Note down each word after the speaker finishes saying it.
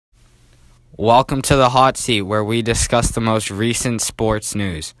Welcome to the Hot Seat, where we discuss the most recent sports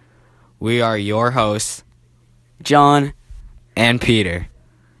news. We are your hosts, John and Peter.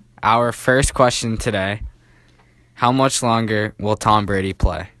 Our first question today: how much longer will Tom Brady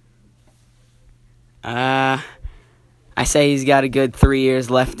play? I say he's got a good 3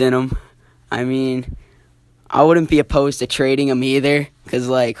 years left in him. I mean, I wouldn't be opposed to trading him either, because,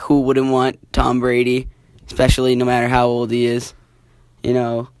 who wouldn't want Tom Brady, especially no matter how old he is? You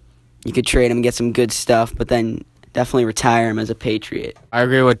know, you could trade him and get some good stuff, but then definitely retire him as a Patriot. I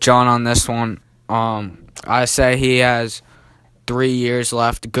agree with John on this one. I say he has 3 years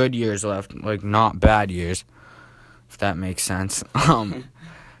left, good years left, not bad years, if that makes sense.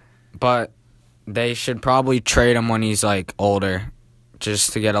 But they should probably trade him when he's older,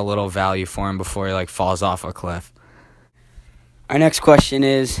 just to get a little value for him before he falls off a cliff. Our next question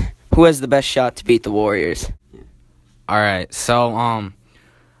is, who has the best shot to beat the Warriors? All right, so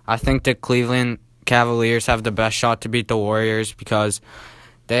I think the Cleveland Cavaliers have the best shot to beat the Warriors because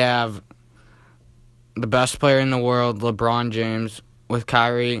they have the best player in the world, LeBron James, with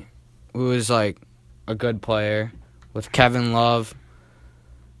Kyrie, who is a good player, with Kevin Love,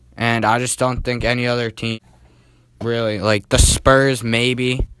 and I just don't think any other team really, the Spurs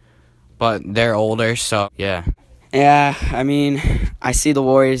maybe, but they're older, so yeah. Yeah, I mean, I see the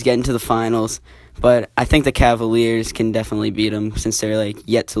Warriors getting to the finals, but I think the Cavaliers can definitely beat them since they're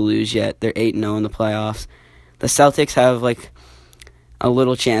yet to lose yet. They're 8-0 in the playoffs. The Celtics have a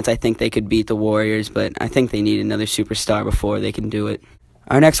little chance. I think they could beat the Warriors, but I think they need another superstar before they can do it.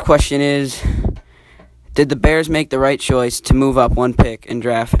 Our next question is, did the Bears make the right choice to move up one pick and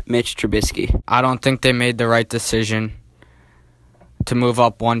draft Mitch Trubisky? I don't think they made the right decision to move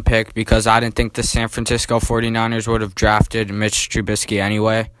up one pick because I didn't think the San Francisco 49ers would have drafted Mitch Trubisky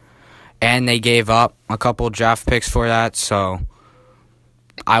anyway. And they gave up a couple draft picks for that, so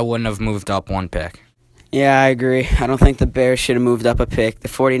I wouldn't have moved up one pick. Yeah, I agree. I don't think the Bears should have moved up a pick. The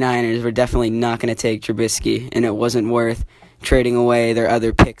 49ers were definitely not going to take Trubisky, and it wasn't worth trading away their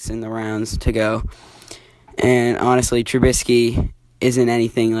other picks in the rounds to go. And honestly, Trubisky isn't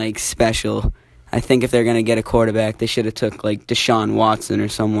anything special. I think if they're going to get a quarterback, they should have took Deshaun Watson or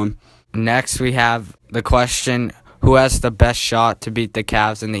someone. Next, we have the question, who has the best shot to beat the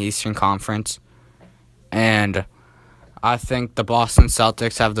Cavs in the Eastern Conference? And I think the Boston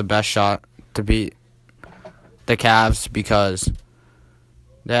Celtics have the best shot to beat the Cavs because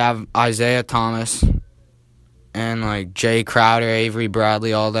they have Isaiah Thomas and Jay Crowder, Avery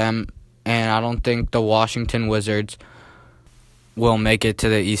Bradley, all them. And I don't think the Washington Wizards will make it to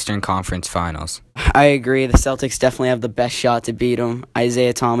the Eastern Conference Finals. I agree. The Celtics definitely have the best shot to beat them.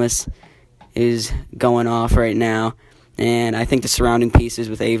 Isaiah Thomas is going off right now. And I think the surrounding pieces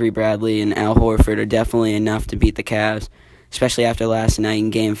with Avery Bradley and Al Horford are definitely enough to beat the Cavs, especially after last night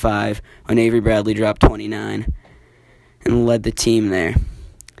in Game 5 when Avery Bradley dropped 29 and led the team there.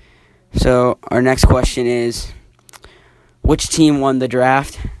 So our next question is, which team won the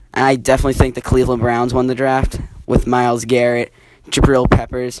draft? I definitely think the Cleveland Browns won the draft with Myles Garrett, Jabril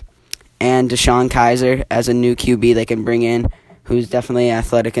Peppers, and Deshaun Kaiser as a new QB they can bring in, who's definitely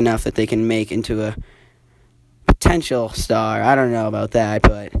athletic enough that they can make into a potential star. I don't know about that,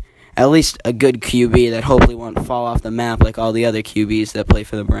 but at least a good QB that hopefully won't fall off the map like all the other QBs that play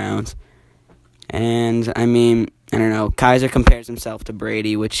for the Browns. And, I mean, I don't know. Kaiser compares himself to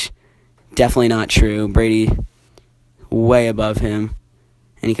Brady, which definitely not true. Brady way above him.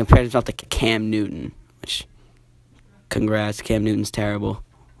 And he compares himself to Cam Newton, which, congrats, Cam Newton's terrible.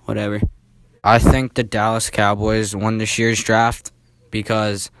 Whatever. I think the Dallas Cowboys won this year's draft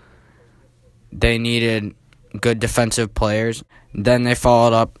because they needed good defensive players. Then they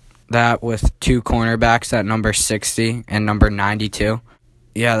followed up that with two cornerbacks at number 60 and number 92.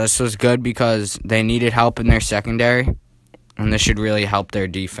 Yeah, this was good because they needed help in their secondary, and this should really help their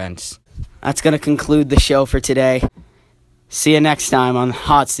defense. That's going to conclude the show for today. See you next time on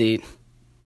Hot Seat.